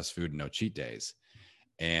processed food, no cheat days.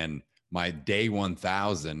 And my day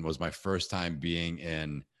 1,000 was my first time being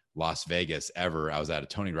in Las Vegas ever. I was at a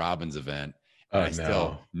Tony Robbins event and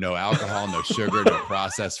still no alcohol, no sugar, no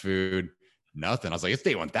processed food. Nothing. I was like, it's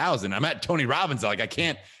day 1,000. I'm at Tony Robbins. Like I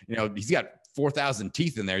can't, he's got 4,000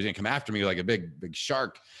 teeth in there. He's gonna come after me like a big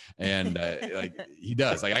shark. And like he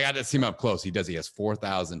does. Like I got to see him up close. He does. He has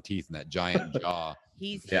 4,000 teeth in that giant jaw.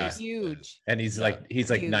 He's huge. And he's like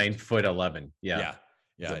 9'11". Yeah.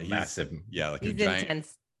 He's massive. Yeah. Like he's a giant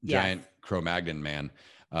yes. Cro-Magnon man.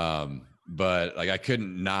 But like I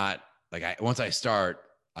couldn't not once I start,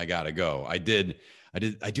 I gotta go. I do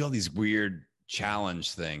all these weird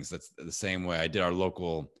challenge things. That's the same way I did our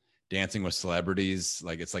local Dancing with Celebrities.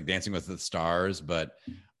 Like it's like Dancing with the Stars, but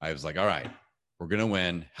I was like, all right, we're going to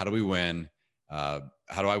win. How do we win? No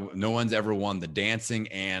one's ever won the dancing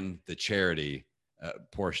and the charity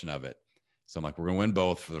portion of it. So I'm like, we're going to win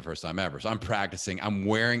both for the first time ever. So I'm practicing. I'm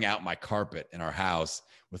wearing out my carpet in our house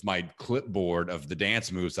with my clipboard of the dance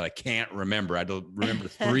moves that I can't remember. I had to remember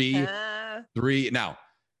three. Now,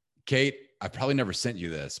 Kate, I probably never sent you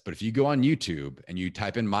this, but if you go on YouTube and you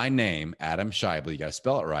type in my name, Adam Shively, you got to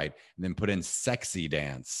spell it right, and then put in sexy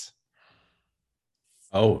dance.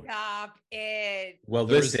 Oh, stop it. Well,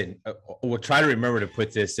 listen, we'll try to remember to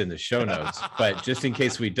put this in the show notes, but just in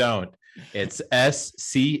case we don't, it's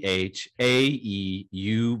SCHAEUBLE.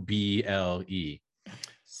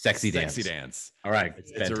 Sexy dance. All right.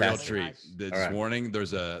 It's a real treat. This morning,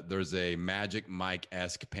 there's a Magic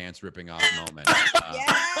Mike-esque pants ripping off moment.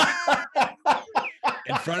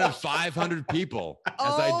 In front of 500 people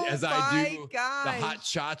as I do the hot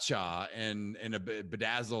cha-cha and in a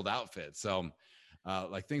bedazzled outfit. So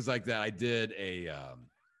like things like that. I did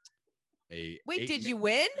Wait, did you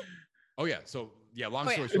win? Oh yeah. So yeah, long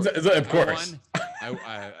story short. Of course.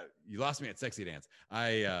 You lost me at sexy dance.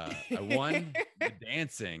 I won the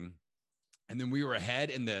dancing And then we were ahead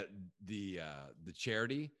in the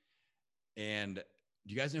charity. And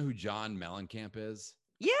do you guys know who John Mellencamp is?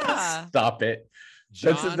 Yeah. Stop it.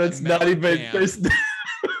 John That's not even. Mellencamp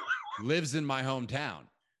lives in my hometown.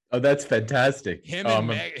 Oh, that's fantastic. Him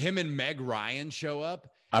and Meg Ryan show up.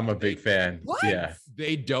 I'm a big fan. What? Yeah.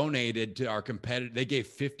 They donated to our competitor. They gave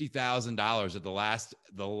 $50,000 at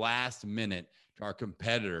the last minute to our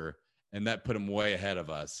competitor, and that put him way ahead of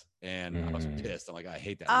us. And I was pissed. I'm like, I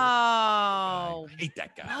hate that. Oh, I hate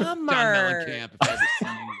that guy. bummer. John Mellencamp. If I ever see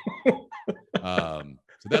you.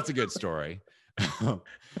 So that's a good story.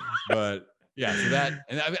 But yeah, so that,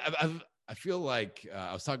 and I feel like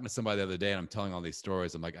I was talking to somebody the other day, and I'm telling all these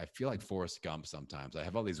stories. I'm like, I feel like Forrest Gump sometimes. I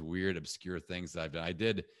have all these weird, obscure things that I've done. I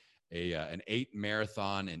did an 8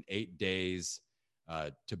 marathon in 8 days,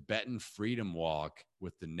 Tibetan freedom walk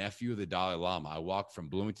with the nephew of the Dalai Lama. I walked from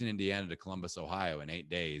Bloomington, Indiana to Columbus, Ohio in 8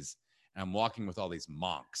 days. And I'm walking with all these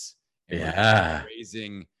monks. And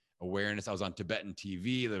raising awareness. I was on Tibetan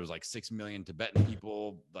TV. There was like 6 million Tibetan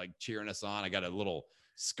people like cheering us on. I got a little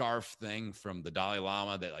scarf thing from the Dalai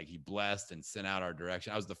Lama that like he blessed and sent out our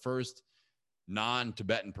direction. I was the first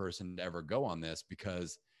non-Tibetan person to ever go on this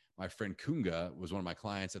because my friend Kunga was one of my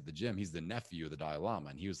clients at the gym. He's the nephew of the Dalai Lama,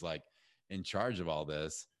 and he was like in charge of all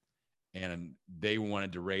this. And they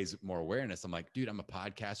wanted to raise more awareness. I'm like, dude, I'm a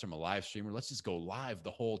podcaster. I'm a live streamer. Let's just go live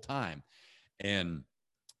the whole time. And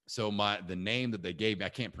so the name that they gave me, I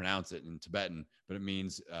can't pronounce it in Tibetan, but it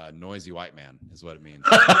means noisy white man is what it means.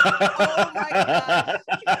 Oh my God.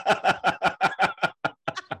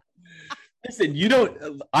 Listen,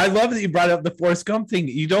 I love that you brought up the Forrest Gump thing.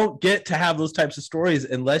 You don't get to have those types of stories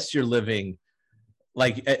unless you're living,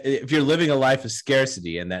 like if you're living a life of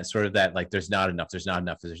scarcity and that sort of that, like there's not enough.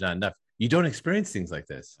 You don't experience things like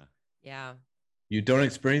this. Yeah. You don't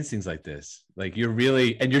experience things like this. Like you're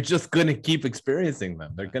just going to keep experiencing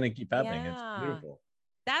them. They're going to keep happening. Yeah. It's beautiful.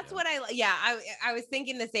 That's what I was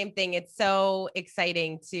thinking the same thing. It's so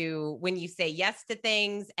exciting to when you say yes to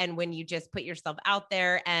things and when you just put yourself out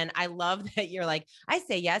there. And I love that you're like, I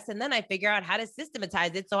say yes, and then I figure out how to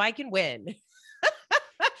systematize it so I can win.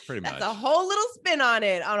 Pretty much. That's a whole little spin on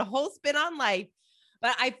it, on a whole spin on life.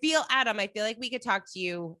 But Adam, I feel like we could talk to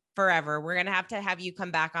you forever. We're going to have you come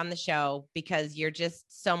back on the show because you're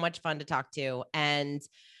just so much fun to talk to. And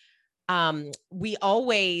we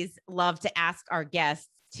always love to ask our guests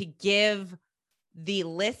to give the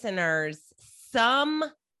listeners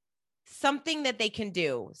something that they can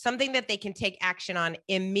do, something that they can take action on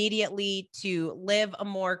immediately to live a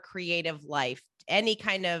more creative life, any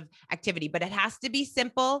kind of activity, but it has to be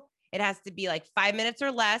simple. It has to be like 5 minutes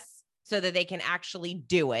or less so that they can actually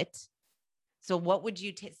do it. So what would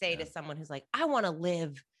you say to someone who's like, I want to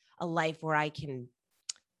live a life where I can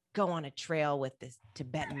go on a trail with this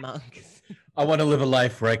Tibetan monks? I want to live a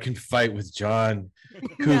life where I can fight with John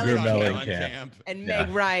Cougar Mellencamp and Meg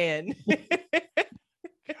Ryan.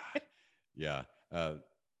 Yeah.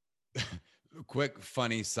 Quick,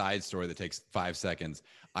 funny side story that takes 5 seconds.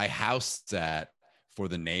 I house sat for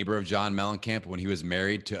the neighbor of John Mellencamp when he was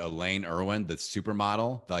married to Elaine Irwin, the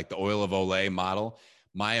supermodel, like the Oil of Olay model.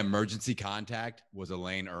 My emergency contact was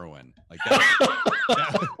Elaine Irwin. Like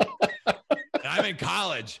that. And I'm in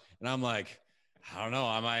college, and I'm like, I don't know.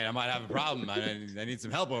 I might have a problem. I need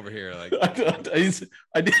some help over here. Like,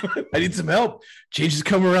 I need some help. Change is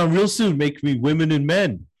coming around real soon. Make me women and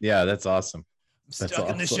men. Yeah, that's awesome. That's stuck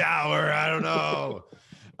in the shower. I don't know.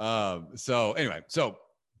 So anyway,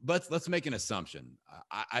 let's make an assumption.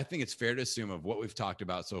 I think it's fair to assume of what we've talked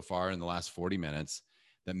about so far in the last 40 minutes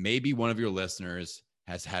that maybe one of your listeners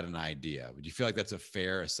has had an idea. Would you feel like that's a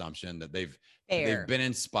fair assumption that they've been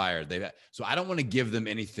inspired? So I don't want to give them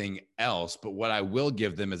anything else, but what I will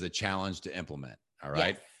give them is a challenge to implement. All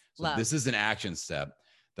right. Yes, this is an action step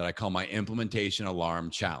that I call my implementation alarm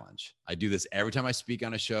challenge. I do this every time I speak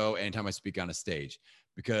on a show, anytime I speak on a stage,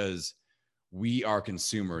 because we are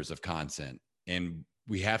consumers of content, and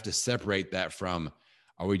we have to separate that from,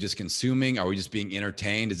 are we just consuming? Are we just being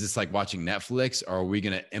entertained? Is this like watching Netflix, or are we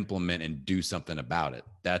going to implement and do something about it?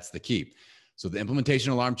 That's the key. So the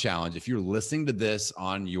implementation alarm challenge, if you're listening to this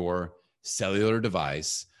on your cellular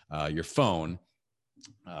device, your phone,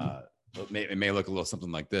 it may look a little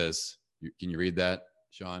something like this. Can you read that,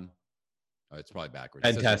 Sean? Oh, it's probably backwards.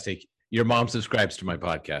 Fantastic. Your mom subscribes to my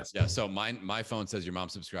podcast. Yeah. So my phone says your mom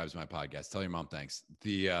subscribes to my podcast. Tell your mom thanks.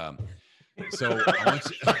 So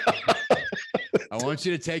I want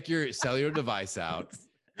you to take your cellular device out,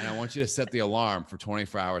 and I want you to set the alarm for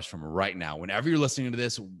 24 hours from right now. Whenever you're listening to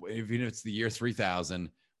this, even if it's the year 3000,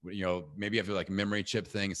 maybe you have like a memory chip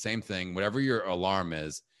thing, same thing, whatever your alarm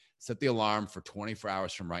is, set the alarm for 24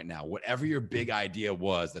 hours from right now. Whatever your big idea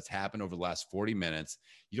was that's happened over the last 40 minutes,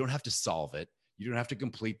 you don't have to solve it. You don't have to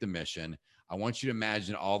complete the mission. I want you to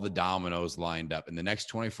imagine all the dominoes lined up. In the next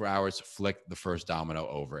 24 hours, flick the first domino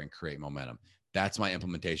over and create momentum. That's my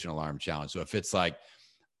implementation alarm challenge. So if it's like,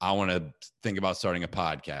 I want to think about starting a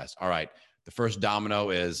podcast. All right. The first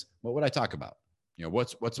domino is, what would I talk about? You know,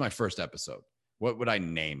 what's my first episode? What would I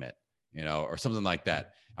name it? You know, or something like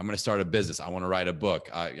that. I'm going to start a business. I want to write a book.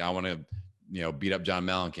 I want to, you know, beat up John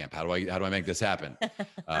Mellencamp. How do I make this happen?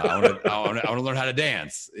 I want to learn how to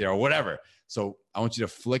dance, you know, whatever. So I want you to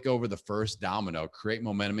flick over the first domino, create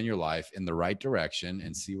momentum in your life in the right direction,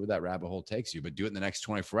 and see where that rabbit hole takes you. But do it in the next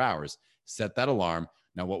 24 hours. Set that alarm.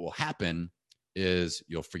 Now, what will happen is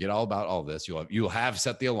you'll forget all about all this. You'll have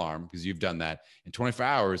set the alarm because you've done that. In 24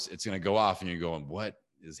 hours, it's going to go off, and you're going, what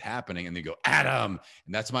is happening? And they go, Adam.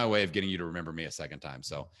 And that's my way of getting you to remember me a second time.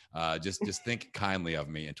 So just think kindly of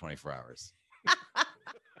me in 24 hours.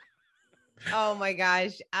 Oh my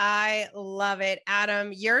gosh. I love it.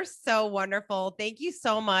 Adam, you're so wonderful. Thank you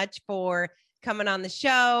so much for coming on the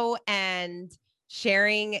show and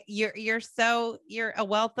sharing. You're a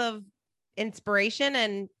wealth of inspiration,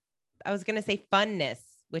 and I was going to say funness,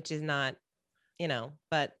 which is not, you know,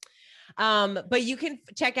 but you can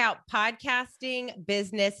check out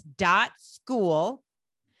podcastingbusiness.school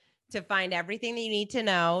to find everything that you need to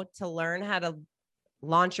know to learn how to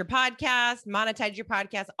launch your podcast, monetize your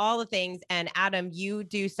podcast, all the things. And Adam, you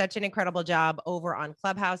do such an incredible job over on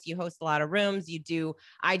Clubhouse. You host a lot of rooms. You do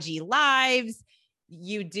IG lives.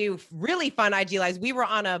 You do really fun IG lives. We were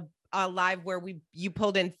on a live where you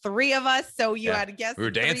pulled in 3 of us. So you had to guess we were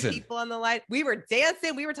dancing. 3 people on the live. We were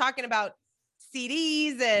dancing. We were talking about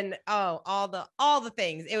CDs and all the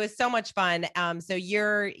things. It was so much fun. So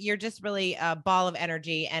you're just really a ball of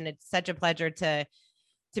energy, and it's such a pleasure to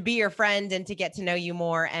be your friend and to get to know you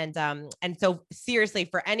more. And so seriously,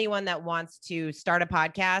 for anyone that wants to start a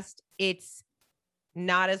podcast, it's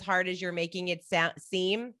not as hard as you're making it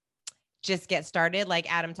seem. Just get started, like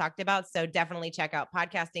Adam talked about. So definitely check out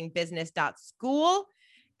podcastingbusiness.school.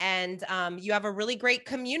 And you have a really great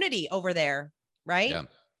community over there, right? Yeah.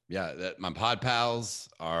 Yeah, my pod pals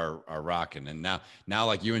are rocking, and now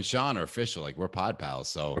like you and Sean are official. Like we're pod pals.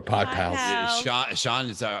 So We're pod pals. Sean,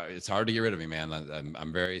 it's hard to get rid of me, man. I'm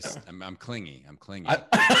clingy. I'm clingy.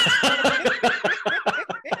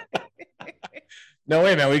 No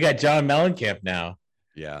way, man. We got John Mellencamp now.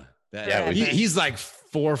 Yeah. Yeah, He's like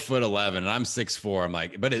 4'11" and I'm 6'4". I'm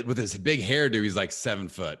like, but with his big hairdo, he's like 7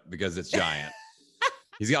 foot because it's giant.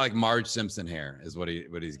 He's got like Marge Simpson hair is what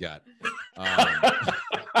he's got.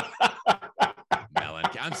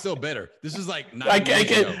 I'm still bitter. This is like I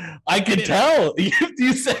can tell.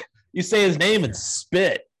 You say his name and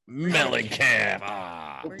spit.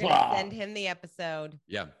 Mellencamp. We're gonna send him the episode.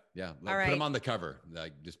 Yeah. All right. Put him on the cover.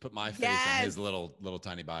 Like just put my face on his little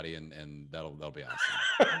tiny body, and that'll be awesome.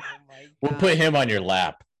 Oh my God. We'll put him on your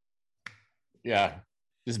lap. Yeah.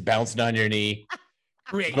 Just bouncing on your knee.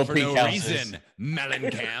 Create for no reason.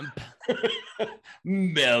 Mellencamp.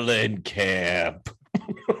 Mellencamp.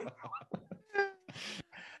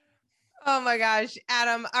 Oh my gosh,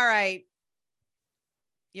 Adam. All right.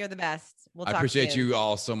 You're the best. I appreciate you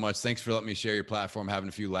all so much. Thanks for letting me share your platform, having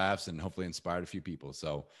a few laughs, and hopefully inspired a few people.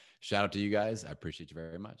 So shout out to you guys. I appreciate you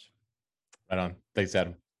very much. Right on. Thanks,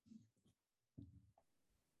 Adam.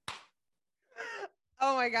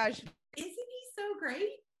 Oh my gosh. Isn't he so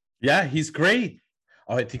great? Yeah, he's great.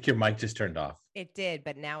 Oh, I think your mic just turned off. It did,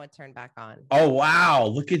 but now it turned back on. Oh, wow.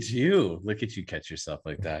 Look at you catch yourself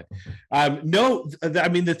like that. No, I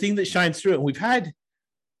mean, the thing that shines through, and we've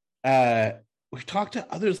talked to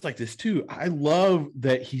others like this too. I love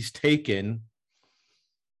that he's taken.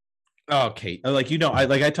 Okay. Like, you know,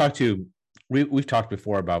 we've talked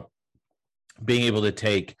before about being able to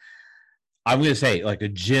take, I'm going to say like a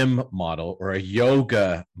gym model or a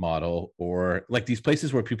yoga model, or like these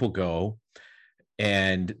places where people go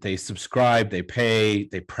and they subscribe, they pay,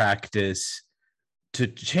 they practice to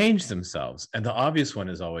change themselves. And the obvious one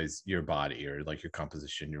is always your body, or like your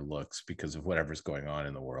composition, your looks, because of whatever's going on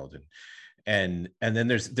in the world. And then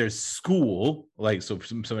there's school, like, so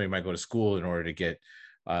somebody might go to school in order to get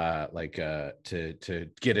to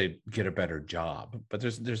get a better job. But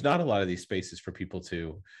there's not a lot of these spaces for people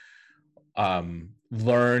to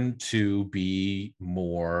learn to be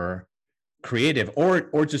more creative,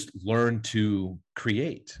 or just learn to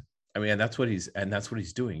create. I mean, and that's what he's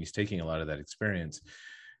doing. He's taking a lot of that experience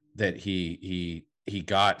that he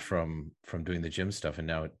got from doing the gym stuff, and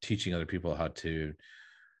now teaching other people how to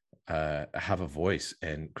have a voice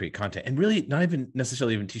and create content, and really not even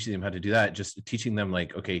necessarily even teaching them how to do that, just teaching them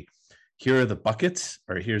like, okay, here are the buckets,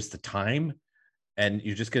 or here's the time, and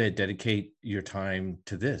you're just going to dedicate your time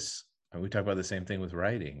to this. And we talk about the same thing with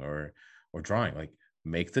writing or drawing. Like,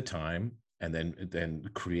 make the time, and then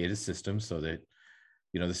create a system so that,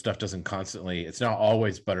 you know, the stuff doesn't constantly, it's not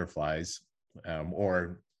always butterflies,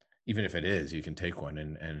 or even if it is, you can take one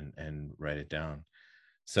and write it down.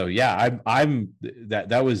 So yeah, I'm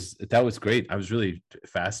that was great. I was really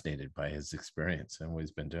fascinated by his experience and what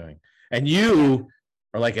he's been doing. And you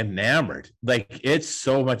are like enamored. Like, it's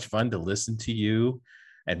so much fun to listen to you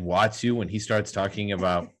and watch you when he starts talking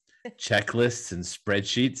about checklists and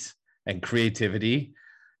spreadsheets and creativity.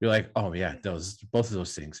 You're like, oh yeah, both of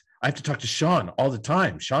those things. I have to talk to Sean all the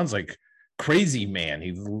time. Sean's like crazy man.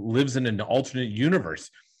 He lives in an alternate universe.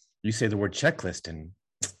 You say the word checklist and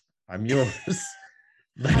I'm yours.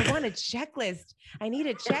 Like, I want a checklist. I need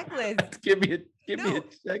a checklist. Give me a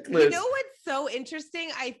checklist. You know what's so interesting?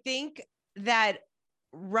 I think that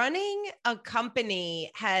running a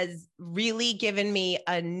company has really given me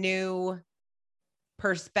a new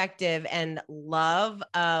perspective and love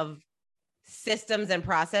of systems and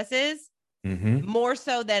processes, more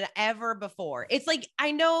so than ever before. It's like,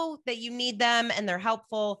 I know that you need them and they're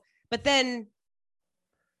helpful, but then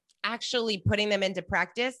actually putting them into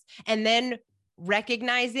practice and then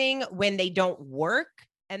recognizing when they don't work,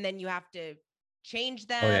 and then you have to change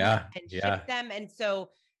them and shift them. And so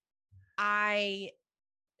I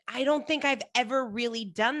don't think I've ever really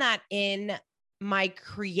done that in my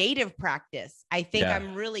creative practice. I think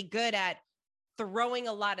I'm really good at throwing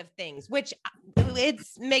a lot of things, which it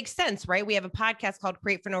makes sense, right? We have a podcast called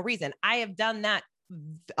Create for No Reason. I have done that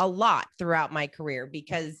a lot throughout my career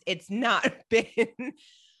because it's not been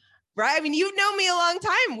right. I mean, you've known me a long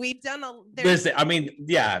time. We've done listen, I mean,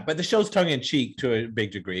 yeah, but the show's tongue in cheek to a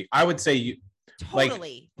big degree. I would say you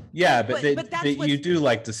totally. Like, yeah, but you do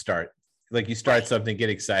like to start. Like, you start something, get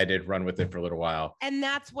excited, run with it for a little while. And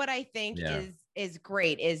that's what I think is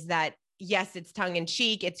great, is that yes, it's tongue in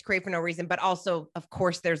cheek, it's Create for No Reason, but also, of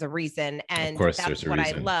course, there's a reason. And that's what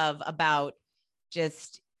I love about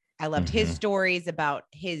I loved his stories about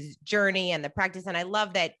his journey and the practice. And I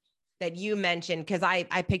love that you mentioned, because I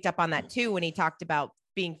picked up on that too, when he talked about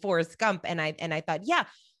being Forrest Gump. And I thought, yeah,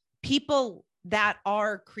 people that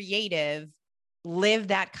are creative live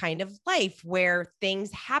that kind of life where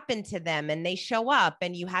things happen to them and they show up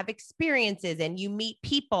and you have experiences and you meet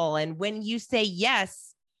people. And when you say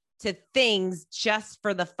yes to things just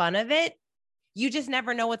for the fun of it, you just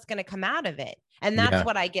never know what's going to come out of it. And that's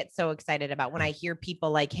what I get so excited about when I hear people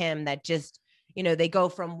like him that just, you know, they go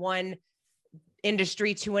from one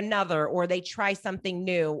industry to another, or they try something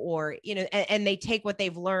new, or, you know, and they take what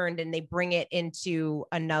they've learned and they bring it into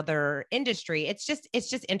another industry. It's just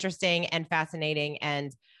interesting and fascinating.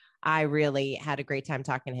 And I really had a great time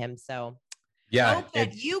talking to him. So yeah, hope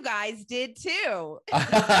that you guys did too.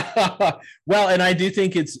 Well, and I do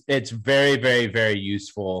think it's very, very, very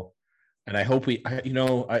useful. And I hope we're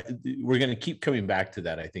going to keep coming back to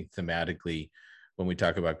that, I think, thematically when we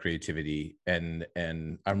talk about creativity. And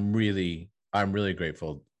I'm really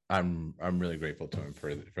grateful. I'm really grateful to him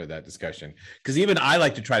for that discussion, because even I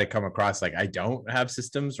like to try to come across like I don't have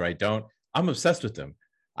systems, or I'm obsessed with them.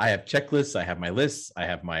 I have checklists, I have my lists, I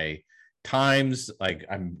have my times. Like,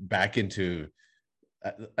 I'm back into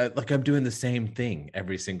like I'm doing the same thing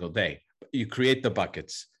every single day. You create the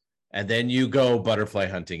buckets and then you go butterfly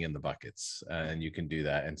hunting in the buckets, and you can do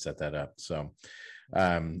that and set that up. So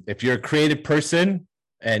if you're a creative person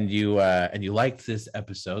and you liked this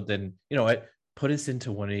episode, then you know what, put us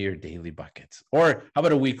into one of your daily buckets. Or how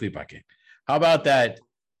about a weekly bucket? How about that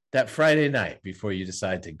Friday night before you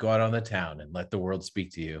decide to go out on the town and let the world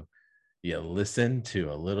speak to you, you listen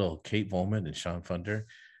to a little Kate Volman and Sean Funder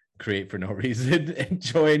Create for No Reason, and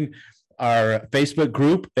join our Facebook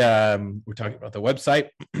group. We're talking about the website.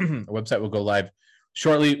 The website will go live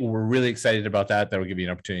shortly. We're really excited about that. That will give you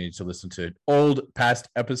an opportunity to listen to past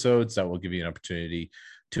episodes. That will give you an opportunity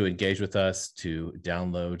to engage with us, to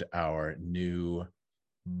download our new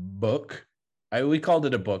book. We called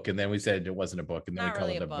it a book, and then we said it wasn't a book, and then we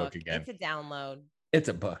called it a book again. It's a download. It's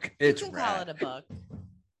a book. It's you can call it a book.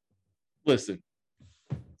 Listen,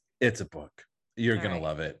 it's a book. You're going to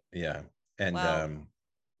love it. Yeah. And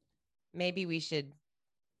maybe we should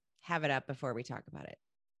have it up before we talk about it.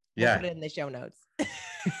 We'll put it in the show notes.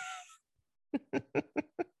 We'll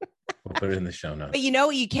put it in the show notes. But you know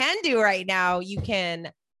what you can do right now? You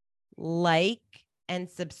can like and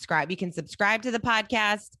subscribe. You can subscribe to the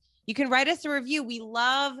podcast. You can write us a review. We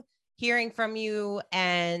love hearing from you,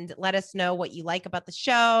 and let us know what you like about the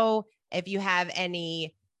show. If you have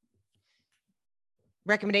any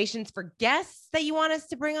recommendations for guests that you want us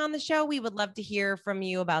to bring on the show, we would love to hear from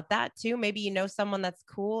you about that too. Maybe you know someone that's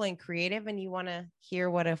cool and creative and you want to hear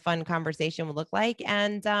what a fun conversation would look like.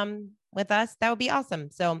 And with us, that would be awesome.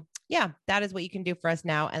 So yeah, that is what you can do for us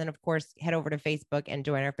now. And then of course, head over to Facebook and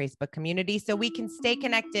join our Facebook community so we can stay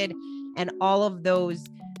connected, and all of those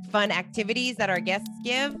fun activities that our guests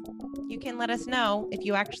give, you can let us know if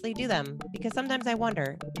you actually do them, because sometimes I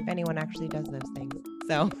wonder if anyone actually does those things.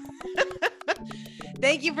 So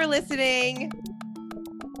thank you for listening.